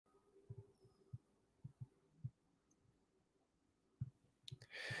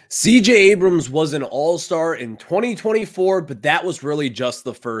CJ Abrams was an all-star in 2024, but that was really just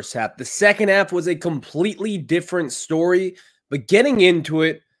the first half. The second half was a completely different story, but getting into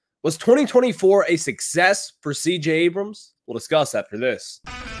it, was 2024 a success for CJ Abrams? We'll discuss after this.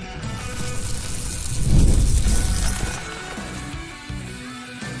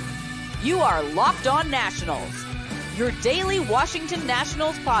 You are Locked On Nationals, your daily Washington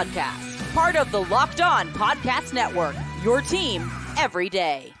Nationals podcast, part of the Locked On Podcast Network, your team every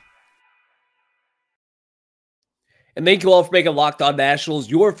day. And thank you all for making Locked On Nationals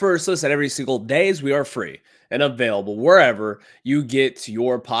your first listen every single day, as we are free and available wherever you get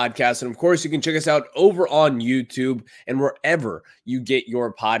your podcast. And of course, you can check us out over on YouTube and wherever you get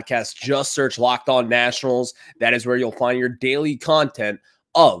your podcast. Just search Locked On Nationals. That is where you'll find your daily content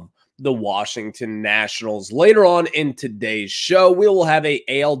of the Washington Nationals. Later on in today's show, we will have a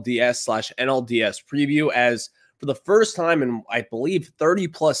ALDS/NLDS preview, as for the first time in, I believe, 30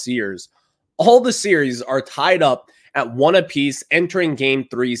 plus years, all the series are tied up at one apiece, entering game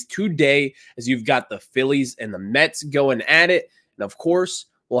threes today, as you've got the Phillies and the Mets going at it. And of course,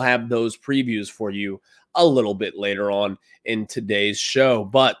 we'll have those previews for you a little bit later on in today's show.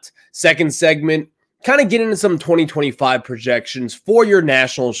 But second segment, kind of get into some 2025 projections for your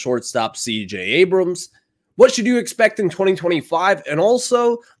national shortstop, CJ Abrams. What should you expect in 2025? And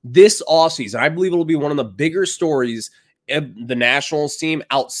also this offseason, I believe it'll be one of the bigger stories of the Nationals team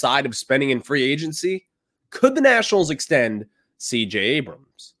outside of spending in free agency. Could the Nationals extend CJ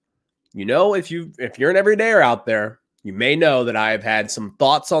Abrams? You know, if you're an everydayer out there, you may know that I've had some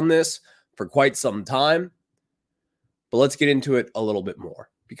thoughts on this for quite some time. But let's get into it a little bit more,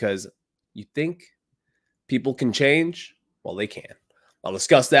 because you think people can change? Well, they can. I'll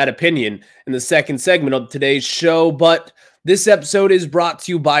discuss that opinion in the second segment of today's show, but this episode is brought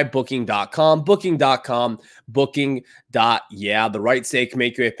to you by Booking.com. Booking.com, yeah, the right state can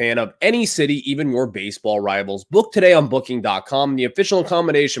make you a fan of any city, even your baseball rivals. Book today on Booking.com, the official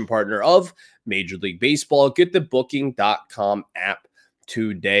accommodation partner of Major League Baseball. Get the Booking.com app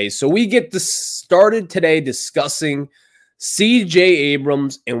today. So we get started today discussing CJ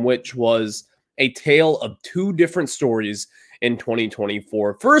Abrams, in which was a tale of two different stories in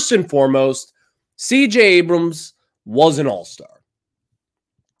 2024. First and foremost, CJ Abrams was an all-star.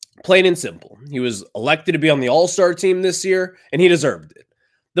 Plain and simple. He was elected to be on the all-star team this year, and he deserved it.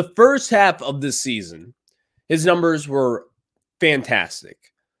 The first half of this season, his numbers were fantastic.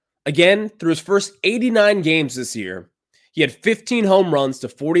 Again, through his first 89 games this year, he had 15 home runs to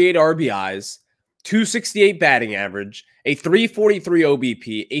 48 RBIs, 268 batting average, a 343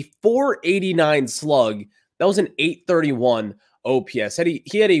 OBP, a 489 slug. That was an 831 OPS.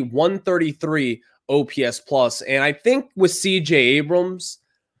 He had a 133 OPS plus. And I think with CJ Abrams,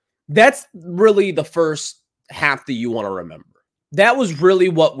 that's really the first half that you want to remember. That was really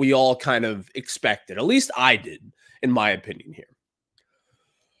what we all kind of expected. At least I did, in my opinion here.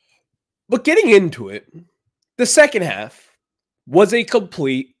 But getting into it, the second half was a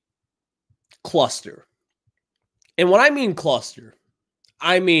complete cluster. And when I mean cluster,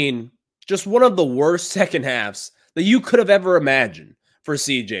 I mean just one of the worst second halves that you could have ever imagined for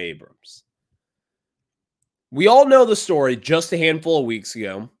CJ Abrams. We all know the story just a handful of weeks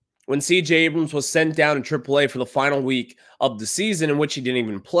ago when CJ Abrams was sent down to AAA for the final week of the season, in which he didn't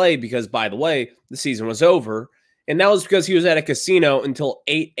even play because, by the way, the season was over. And that was because he was at a casino until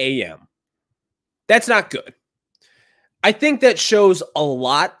 8 a.m. That's not good. I think that shows a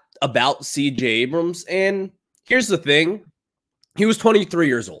lot about CJ Abrams. And here's the thing. He was 23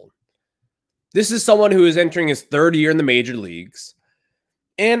 years old. This is someone who is entering his third year in the major leagues.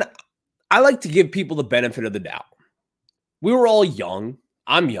 And I like to give people the benefit of the doubt. We were all young.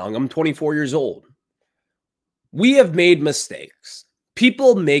 I'm young. I'm 24 years old. We have made mistakes.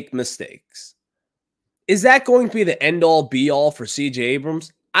 People make mistakes. Is that going to be the end-all, be-all for CJ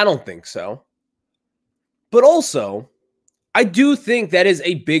Abrams? I don't think so. But also, I do think that is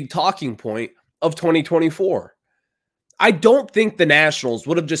a big talking point of 2024. I don't think the Nationals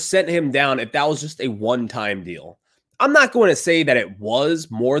would have just sent him down if that was just a one-time deal. I'm not going to say that it was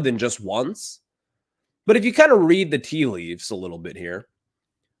more than just once, but if you kind of read the tea leaves a little bit here,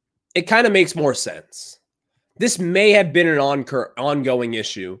 it kind of makes more sense. This may have been an ongoing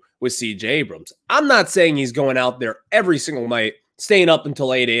issue with CJ Abrams. I'm not saying he's going out there every single night, staying up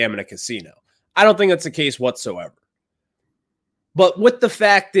until 8 a.m. in a casino. I don't think that's the case whatsoever. But what the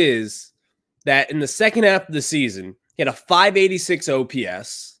fact is that in the second half of the season, he had a 586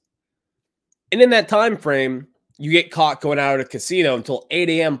 OPS. And in that time frame, you get caught going out of a casino until 8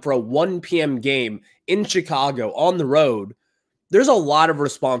 a.m. for a 1 p.m. game in Chicago on the road. There's a lot of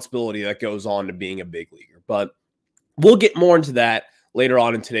responsibility that goes on to being a big leaguer. But we'll get more into that later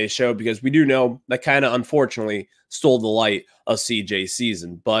on in today's show, because we do know that kind of unfortunately stole the light of CJ's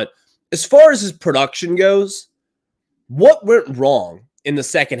season. But as far as his production goes, what went wrong in the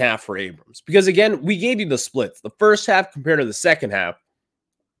second half for Abrams? Because again, we gave you the splits. The first half compared to the second half,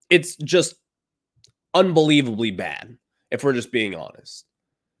 it's just unbelievably bad, if we're just being honest.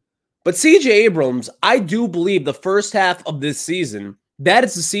 But CJ Abrams, I do believe the first half of this season, that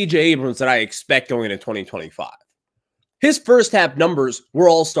is the CJ Abrams that I expect going into 2025. His first half numbers were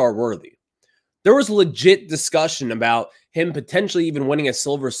all-star worthy. There was legit discussion about him potentially even winning a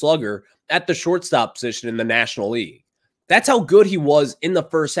Silver Slugger at the shortstop position in the National League. That's how good he was in the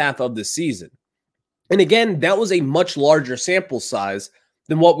first half of the season. And again, that was a much larger sample size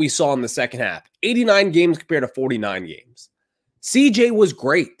than what we saw in the second half. 89 games compared to 49 games. CJ was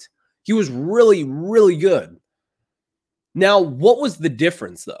great. He was really, really good. Now, what was the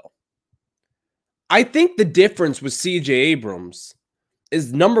difference, though? I think the difference with CJ Abrams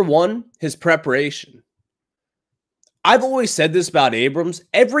is, number one, his preparation. I've always said this about Abrams.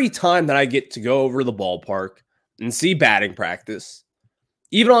 Every time that I get to go over the ballpark and see batting practice,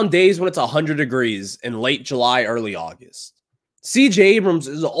 even on days when it's 100 degrees in late July, early August, CJ Abrams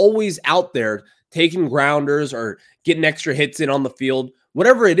is always out there taking grounders or getting extra hits in on the field.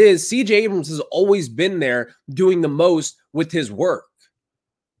 Whatever it is, CJ Abrams has always been there doing the most with his work.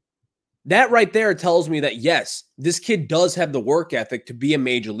 That right there tells me that, yes, this kid does have the work ethic to be a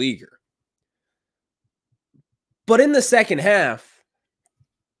major leaguer. But in the second half,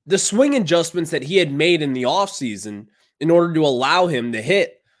 the swing adjustments that he had made in the offseason in order to allow him to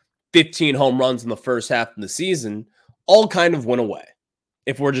hit 15 home runs in the first half of the season all kind of went away,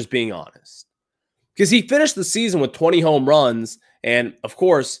 if we're just being honest. Because he finished the season with 20 home runs and, of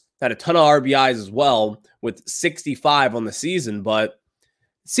course, had a ton of RBIs as well with 65 on the season. But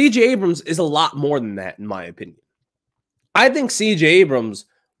CJ Abrams is a lot more than that, in my opinion. I think CJ Abrams,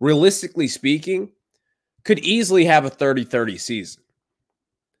 realistically speaking, could easily have a 30-30 season.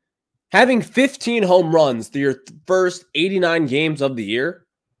 Having 15 home runs through your first 89 games of the year,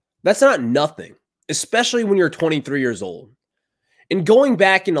 that's not nothing, especially when you're 23 years old. And going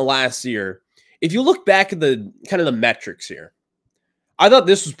back into last year, if you look back at the kind of the metrics here, I thought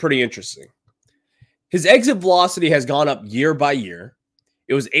this was pretty interesting. His exit velocity has gone up year by year.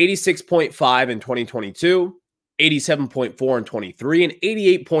 It was 86.5 in 2022, 87.4 in 23, and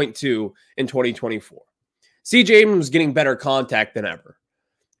 88.2 in 2024. CJ Abrams is getting better contact than ever.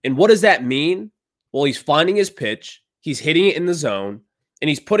 And what does that mean? Well, he's finding his pitch, he's hitting it in the zone, and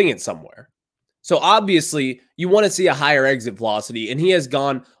he's putting it somewhere. So obviously, you want to see a higher exit velocity, and he has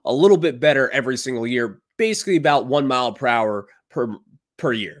gone a little bit better every single year, basically about 1 mile per hour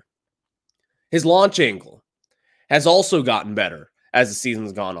per year. His launch angle has also gotten better as the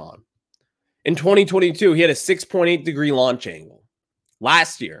season's gone on. In 2022, he had a 6.8 degree launch angle.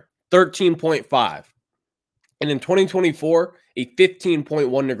 Last year, 13.5. And in 2024, a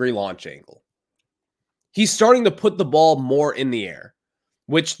 15.1 degree launch angle. He's starting to put the ball more in the air,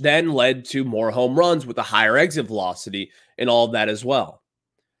 which then led to more home runs with a higher exit velocity and all of that as well.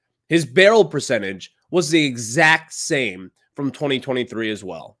 His barrel percentage was the exact same from 2023 as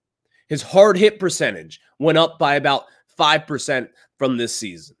well. His hard hit percentage went up by about 5% from this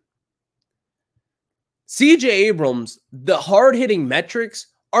season. CJ Abrams, the hard hitting metrics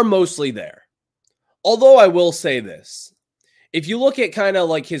are mostly there. Although I will say this, if you look at kind of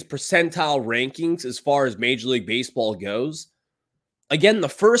like his percentile rankings as far as Major League Baseball goes, again, the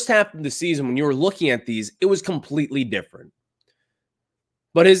first half of the season, when you were looking at these, it was completely different.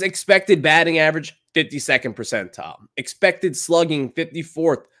 But his expected batting average, 52nd percentile. Expected slugging,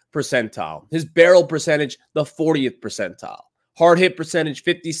 54th percentile. His barrel percentage, the 40th percentile. Hard hit percentage,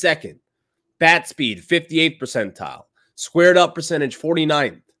 52nd. Bat speed, 58th percentile. Squared up percentage,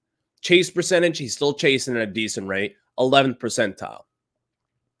 49th. Chase percentage, he's still chasing at a decent rate, 11th percentile.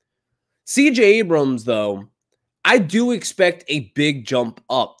 CJ Abrams, though, I do expect a big jump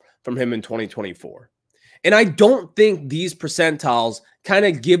up from him in 2024. And I don't think these percentiles kind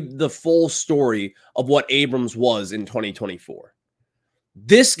of give the full story of what Abrams was in 2024.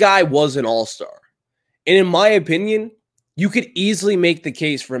 This guy was an all-star. And in my opinion, you could easily make the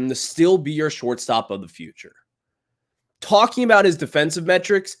case for him to still be your shortstop of the future. Talking about his defensive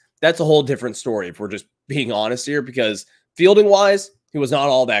metrics, that's a whole different story if we're just being honest here, because fielding-wise, he was not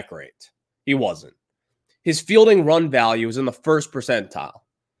all that great. He wasn't. His fielding run value was in the first percentile.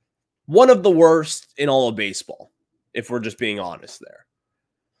 One of the worst in all of baseball, if we're just being honest there.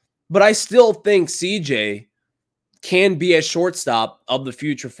 But I still think CJ can be a shortstop of the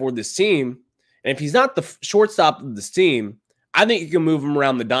future for this team. And if he's not the shortstop of this team, I think you can move him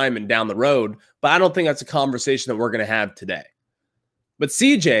around the diamond down the road. But I don't think that's a conversation that we're going to have today. But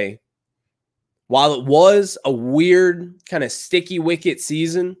CJ, while it was a weird kind of sticky wicket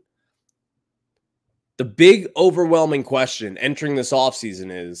season, the big overwhelming question entering this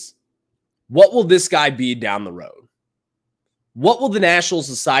offseason is, what will this guy be down the road? What will the Nationals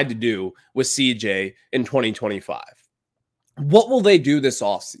decide to do with CJ in 2025? What will they do this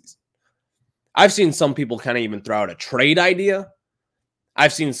offseason? I've seen some people kind of even throw out a trade idea.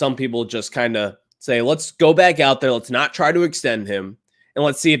 I've seen some people just kind of say, let's go back out there. Let's not try to extend him. And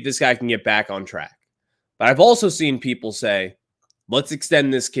let's see if this guy can get back on track. But I've also seen people say, let's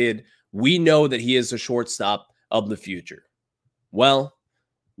extend this kid. We know that he is the shortstop of the future. Well,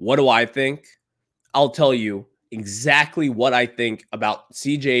 what do I think? I'll tell you exactly what I think about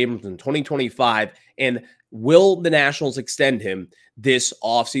CJ Abrams in 2025, and will the Nationals extend him this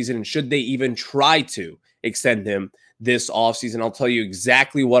offseason, and should they even try to extend him this offseason? I'll tell you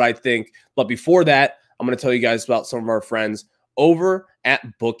exactly what I think. But before that, I'm going to tell you guys about some of our friends over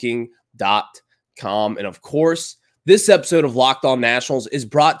at Booking.com. And of course, this episode of Locked On Nationals is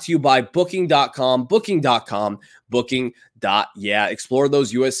brought to you by Booking.com. Booking.com. Yeah. Explore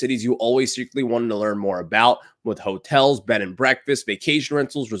those U.S. cities you always secretly wanted to learn more about, with hotels, bed and breakfast, vacation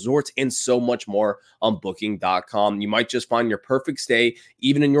rentals, resorts, and so much more on Booking.com. You might just find your perfect stay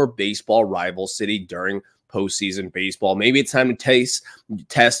even in your baseball rival city during postseason baseball. Maybe it's time to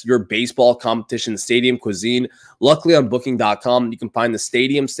test your baseball competition stadium cuisine. Luckily on Booking.com, you can find the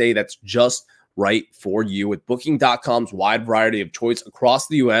stadium stay that's just right for you. With Booking.com's wide variety of choice across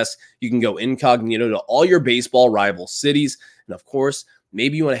the U.S., you can go incognito to all your baseball rival cities. And of course,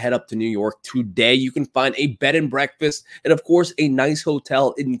 maybe you want to head up to New York today. You can find a bed and breakfast and, of course, a nice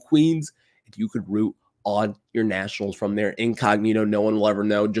hotel in Queens. And you could root on your Nationals from there incognito. No one will ever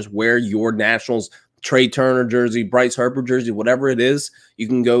know. Just wear your Nationals Trey Turner jersey, Bryce Harper jersey, whatever it is. You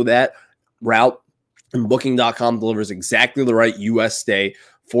can go that route. And Booking.com delivers exactly the right U.S. stay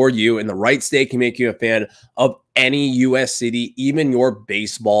for you. And the right stay can make you a fan of any U.S. city, even your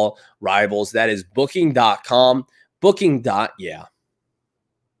baseball rivals. That is Booking.com. Yeah.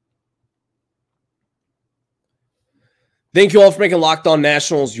 Thank you all for making Locked On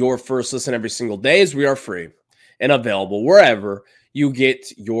Nationals your first listen every single day, as we are free and available wherever you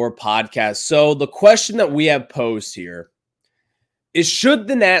get your podcast. So the question that we have posed here is, should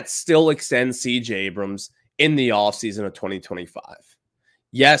the Nats still extend CJ Abrams in the offseason of 2025?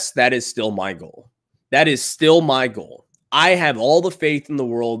 Yes, that is still my goal. That is still my goal. I have all the faith in the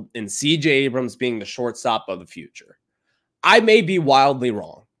world in CJ Abrams being the shortstop of the future. I may be wildly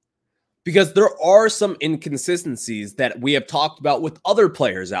wrong, because there are some inconsistencies that we have talked about with other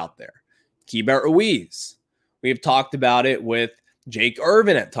players out there. Keibert Ruiz. We have talked about it with Jake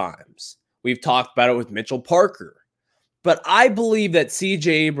Irvin at times. We've talked about it with Mitchell Parker. But I believe that CJ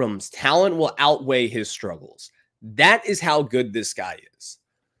Abrams' talent will outweigh his struggles. That is how good this guy is.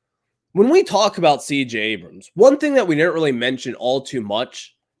 When we talk about CJ Abrams, one thing that we didn't really mention all too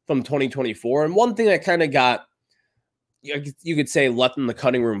much from 2024, and one thing that kind of got, you could say, left on the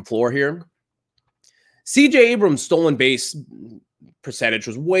cutting room floor here, CJ Abrams' stolen base percentage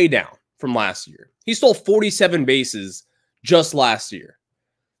was way down from last year. He stole 47 bases just last year.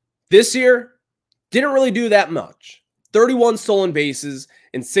 This year, didn't really do that much. 31 stolen bases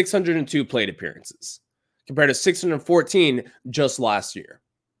and 602 plate appearances, compared to 614 just last year.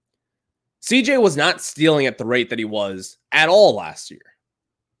 CJ was not stealing at the rate that he was at all last year.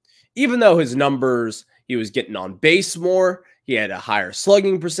 Even though his numbers, he was getting on base more, he had a higher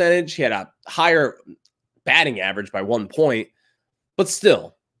slugging percentage, he had a higher batting average by 1 point, but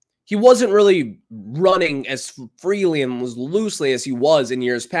still, he wasn't really running as freely and as loosely as he was in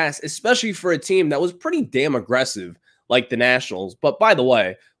years past, especially for a team that was pretty damn aggressive like the Nationals. But by the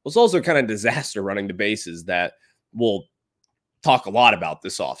way, was also kind of disaster running the bases that we'll talk a lot about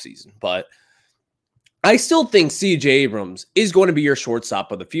this offseason. But I still think CJ Abrams is going to be your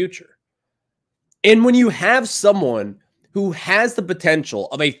shortstop of the future. And when you have someone who has the potential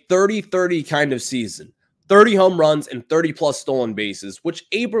of a 30-30 kind of season, 30 home runs and 30-plus stolen bases, which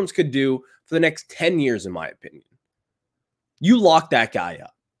Abrams could do for the next 10 years, in my opinion, you lock that guy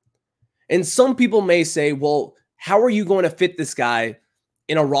up. And some people may say, well, how are you going to fit this guy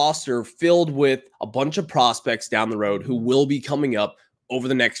in a roster filled with a bunch of prospects down the road who will be coming up over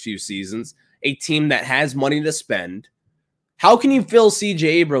the next few seasons, a team that has money to spend? How can you fill CJ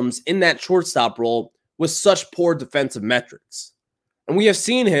Abrams in that shortstop role with such poor defensive metrics? And we have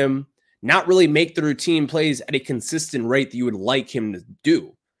seen him not really make the routine plays at a consistent rate that you would like him to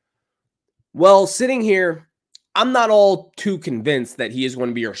do. Well, sitting here, I'm not all too convinced that he is going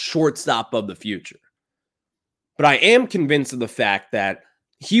to be your shortstop of the future. But I am convinced of the fact that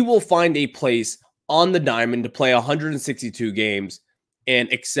he will find a place on the diamond to play 162 games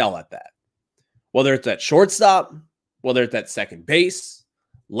and excel at that. Whether it's at shortstop, whether it's at second base,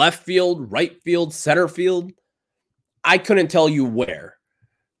 left field, right field, center field, I couldn't tell you where.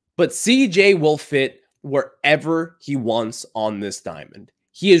 But CJ will fit wherever he wants on this diamond.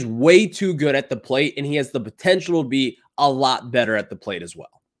 He is way too good at the plate, and he has the potential to be a lot better at the plate as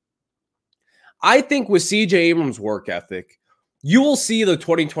well. I think with CJ Abrams' work ethic, you will see the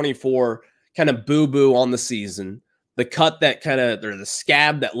 2024 kind of boo-boo on the season, the cut that kind of, or the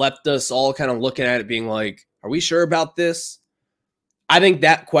scab that left us all kind of looking at it being like, are we sure about this? I think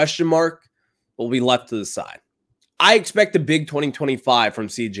that question mark will be left to the side. I expect a big 2025 from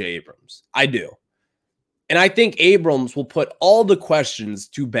CJ Abrams. I do. And I think Abrams will put all the questions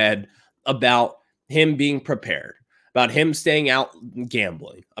to bed about him being prepared, about him staying out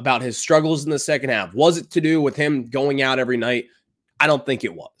gambling, about his struggles in the second half. Was it to do with him going out every night? I don't think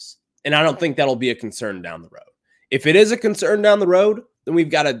it was. And I don't think that'll be a concern down the road. If it is a concern down the road, then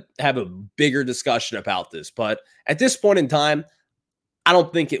we've got to have a bigger discussion about this. But at this point in time, I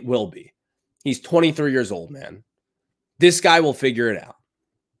don't think it will be. He's 23 years old, man. This guy will figure it out.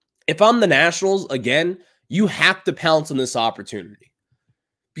 If I'm the Nationals, again, you have to pounce on this opportunity.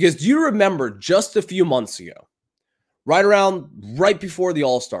 Because do you remember just a few months ago, right before the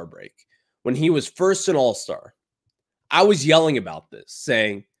All-Star break, when he was first an All-Star, I was yelling about this,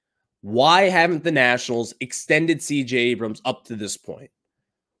 saying, why haven't the Nationals extended CJ Abrams up to this point?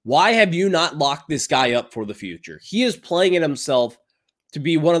 Why have you not locked this guy up for the future? He is playing it himself to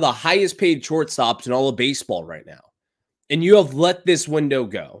be one of the highest paid shortstops in all of baseball right now. And you have let this window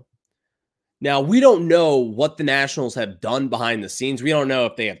go. Now, we don't know what the Nationals have done behind the scenes. We don't know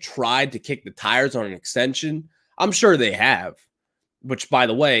if they have tried to kick the tires on an extension. I'm sure they have, which, by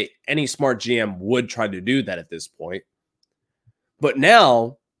the way, any smart GM would try to do that at this point. But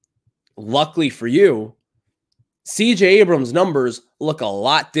now, luckily for you, CJ Abrams' numbers look a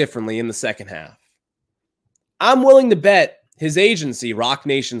lot differently in the second half. I'm willing to bet his agency, Rock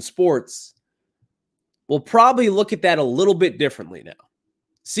Nation Sports, will probably look at that a little bit differently now.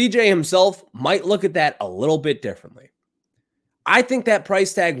 CJ himself might look at that a little bit differently. I think that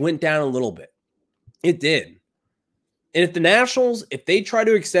price tag went down a little bit. It did. And if the Nationals, if they try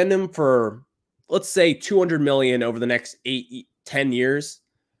to extend him for, let's say, $200 million over the next 10 years,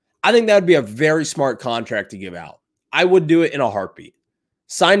 I think that would be a very smart contract to give out. I would do it in a heartbeat.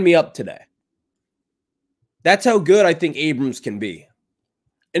 Sign me up today. That's how good I think Abrams can be.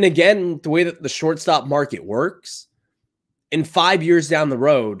 And again, the way that the shortstop market works, in 5 years down the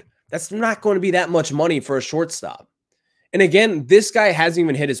road, that's not going to be that much money for a shortstop. And again, this guy hasn't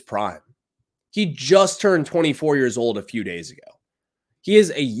even hit his prime. He just turned 24 years old a few days ago. He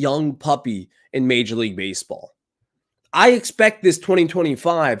is a young puppy in Major League Baseball. I expect this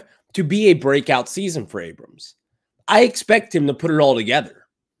 2025 to be a breakout season for Abrams. I expect him to put it all together.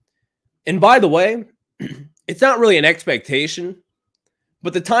 And by the way, it's not really an expectation,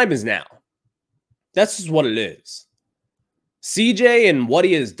 but the time is now. That's just what it is. CJ and what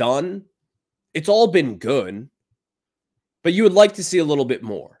he has done, it's all been good, but you would like to see a little bit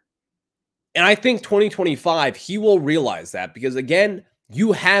more. And I think 2025, he will realize that because, again,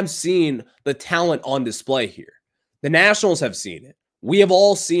 you have seen the talent on display here. The Nationals have seen it. We have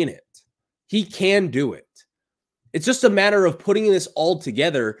all seen it. He can do it. It's just a matter of putting this all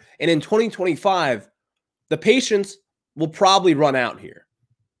together. And in 2025, the patience will probably run out here.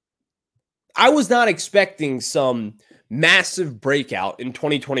 I was not expecting some massive breakout in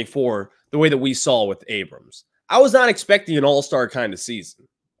 2024 the way that we saw with Abrams. I was not expecting an all-star kind of season.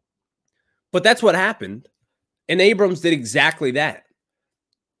 But that's what happened. And Abrams did exactly that.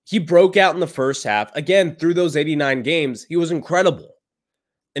 He broke out in the first half. Again, through those 89 games, he was incredible.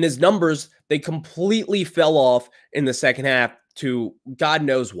 And his numbers, they completely fell off in the second half to God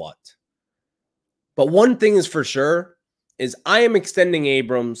knows what. But one thing is for sure, is I am extending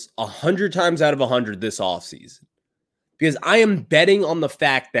Abrams 100 times out of 100 this offseason. Because I am betting on the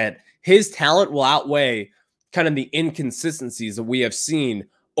fact that his talent will outweigh kind of the inconsistencies that we have seen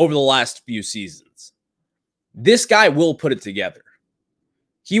over the last few seasons. This guy will put it together.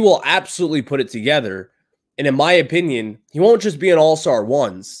 He will absolutely put it together. And in my opinion, he won't just be an all-star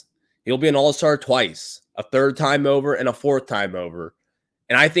once. He'll be an all-star twice, a third time over and a fourth time over.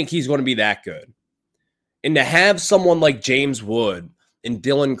 And I think he's going to be that good. And to have someone like James Wood and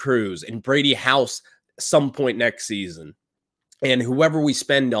Dylan Cruz and Brady House some point next season, and whoever we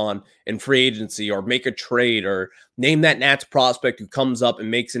spend on in free agency or make a trade or name that Nats prospect who comes up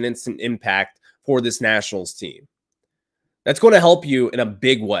and makes an instant impact for this Nationals team, that's going to help you in a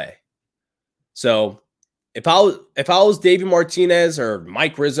big way. So if I was Davey Martinez or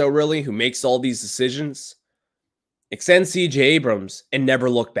Mike Rizzo, really, who makes all these decisions, extend CJ Abrams, and never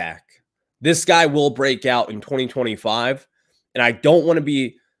look back. This guy will break out in 2025, and I don't want to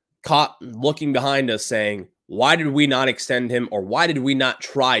be caught looking behind us saying, why did we not extend him, or why did we not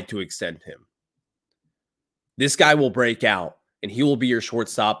try to extend him? This guy will break out, and he will be your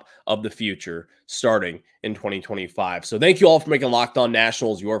shortstop of the future starting in 2025. So thank you all for making Locked On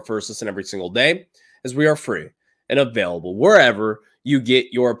Nationals your first listen every single day, as we are free and available wherever you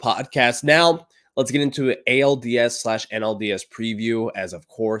get your podcast. Now, let's get into an ALDS/NLDS preview, as of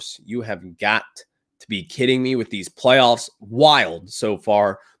course, you have got to be kidding me with these playoffs. Wild so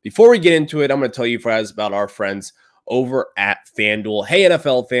far. Before we get into it, I'm going to tell you guys about our friends over at FanDuel. Hey,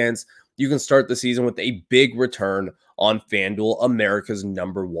 NFL fans, you can start the season with a big return on FanDuel, America's #1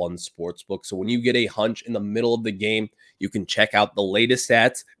 sportsbook. So when you get a hunch in the middle of the game, you can check out the latest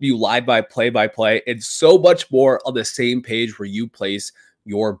stats, view live by play-by-play, and so much more on the same page where you place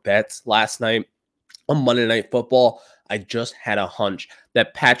your bets. Last night on Monday Night Football, I just had a hunch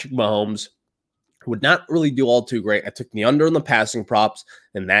that Patrick Mahomes would not really do all too great. I took the under in the passing props,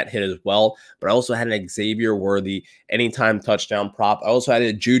 and that hit as well. But I also had an Xavier Worthy anytime touchdown prop. I also had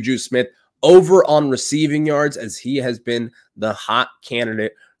a Juju Smith over on receiving yards, as he has been the hot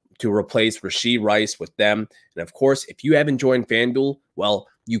candidate to replace Rashee Rice with them. And of course, if you haven't joined FanDuel, well,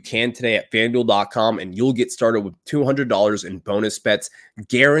 you can today at FanDuel.com, and you'll get started with $200 in bonus bets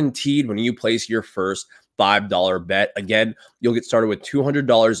guaranteed when you place your first $5 bet. Again, you'll get started with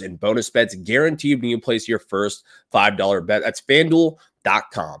 $200 in bonus bets guaranteed when you place your first $5 bet. That's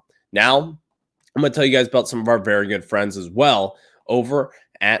FanDuel.com. Now, I'm going to tell you guys about some of our very good friends as well over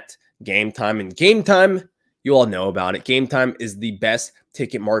at Gametime. And Gametime, you all know about it. Gametime is the best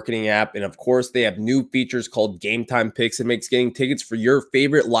ticket marketing app. And of course, they have new features called Gametime Picks. It makes getting tickets for your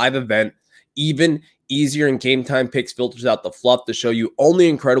favorite live event even easier, and Gametime Picks filters out the fluff to show you only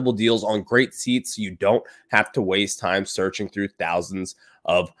incredible deals on great seats, so you don't have to waste time searching through thousands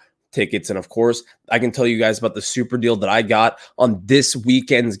of tickets. And of course, I can tell you guys about the super deal that I got on this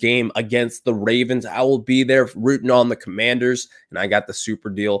weekend's game against the Ravens. I will be there rooting on the Commanders, and I got the super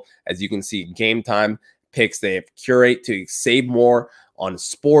deal. As you can see, Gametime Picks, they have curate to save more on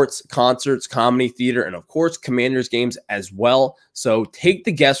sports, concerts, comedy, theater, and of course, Commanders games as well. So take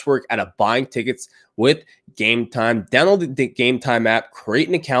the guesswork out of buying tickets with Gametime. Download the Gametime app, create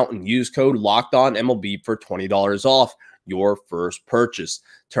an account, and use code LOCKEDONMLB for $20 off your first purchase.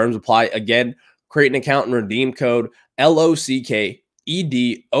 Terms apply. Again, create an account and redeem code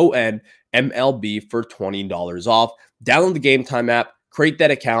LOCKEDONMLB for $20 off. Download the Gametime app, create that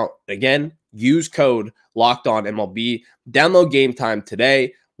account. Again, use code LOCKEDONMLB. Download Gametime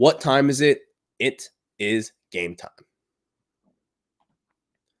today. What time is it? It is game time.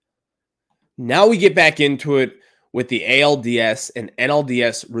 Now we get back into it with the ALDS and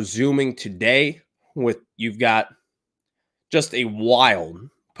NLDS resuming today. You've got just a wild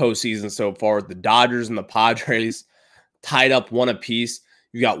postseason so far with the Dodgers and the Padres tied up 1 apiece.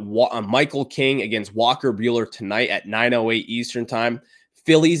 You've got Michael King against Walker Buehler tonight at 9:08 Eastern time.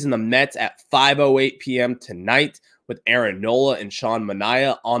 Phillies and the Mets at 5:08 p.m. tonight with Aaron Nola and Sean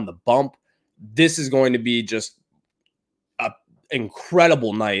Manaea on the bump. This is going to be just an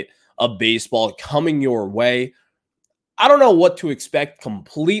incredible night of baseball coming your way. I don't know what to expect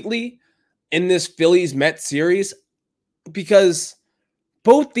completely in this Phillies-Mets series, because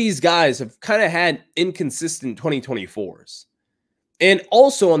both these guys have kind of had inconsistent 2024s. And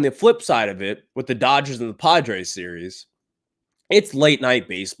also on the flip side of it, with the Dodgers and the Padres series, it's late night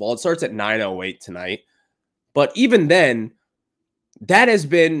baseball. It starts at 9:08 tonight. But even then, that has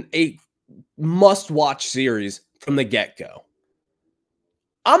been a must-watch series from the get-go.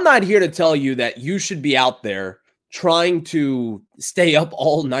 I'm not here to tell you that you should be out there trying to stay up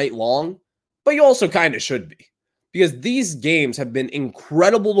all night long, but you also kind of should be, because these games have been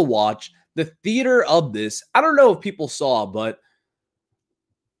incredible to watch. The theater of this, I don't know if people saw, but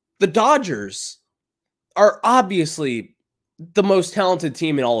the Dodgers are obviously the most talented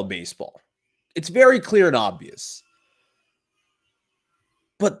team in all of baseball. It's very clear and obvious.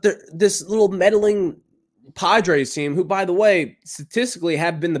 But this little meddling Padres team, who, by the way, statistically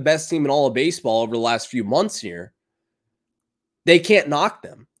have been the best team in all of baseball over the last few months here, they can't knock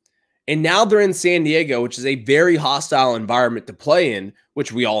them. And now they're in San Diego, which is a very hostile environment to play in,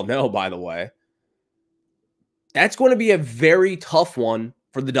 which we all know, by the way. That's going to be a very tough one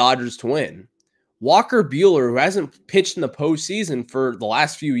for the Dodgers to win. Walker Buehler, who hasn't pitched in the postseason for the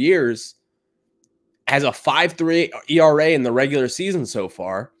last few years, has a 5.38 ERA in the regular season so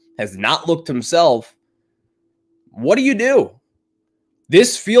far, has not looked himself. What do you do?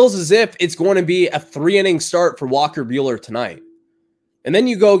 This feels as if it's going to be a 3-inning start for Walker Buehler tonight. And then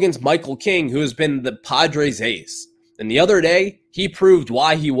you go against Michael King, who has been the Padres ace. And the other day, he proved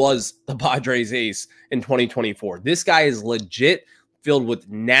why he was the Padres ace in 2024. This guy is legit filled with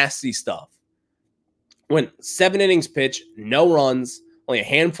nasty stuff. Went 7 innings pitched, no runs, only a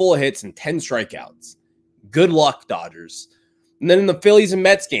handful of hits, and 10 strikeouts. Good luck, Dodgers. And then in the Phillies and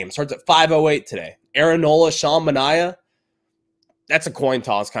Mets game, starts at 5:08 today. Aaron Nola, Sean Manaea. That's a coin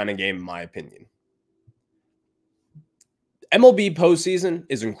toss kind of game, in my opinion. MLB postseason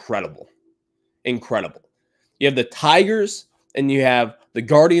is incredible. Incredible. You have the Tigers and you have the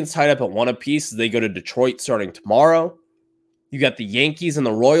Guardians tied up at 1 apiece as they go to Detroit starting tomorrow. You got the Yankees and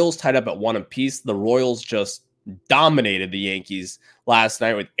the Royals tied up at 1 apiece. The Royals just dominated the Yankees last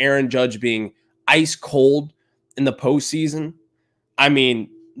night with Aaron Judge being ice cold in the postseason. I mean,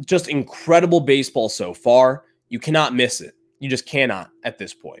 just incredible baseball so far. You cannot miss it. You just cannot at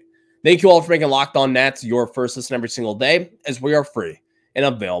this point. Thank you all for making Locked On Nats your first listen every single day, as we are free and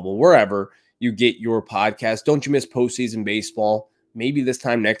available wherever you get your podcast. Don't you miss postseason baseball. Maybe this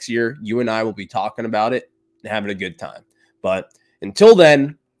time next year, you and I will be talking about it and having a good time. But until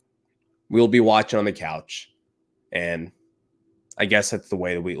then, we'll be watching on the couch. And I guess that's the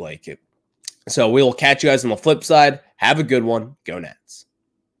way that we like it. So we'll catch you guys on the flip side. Have a good one. Go Nats.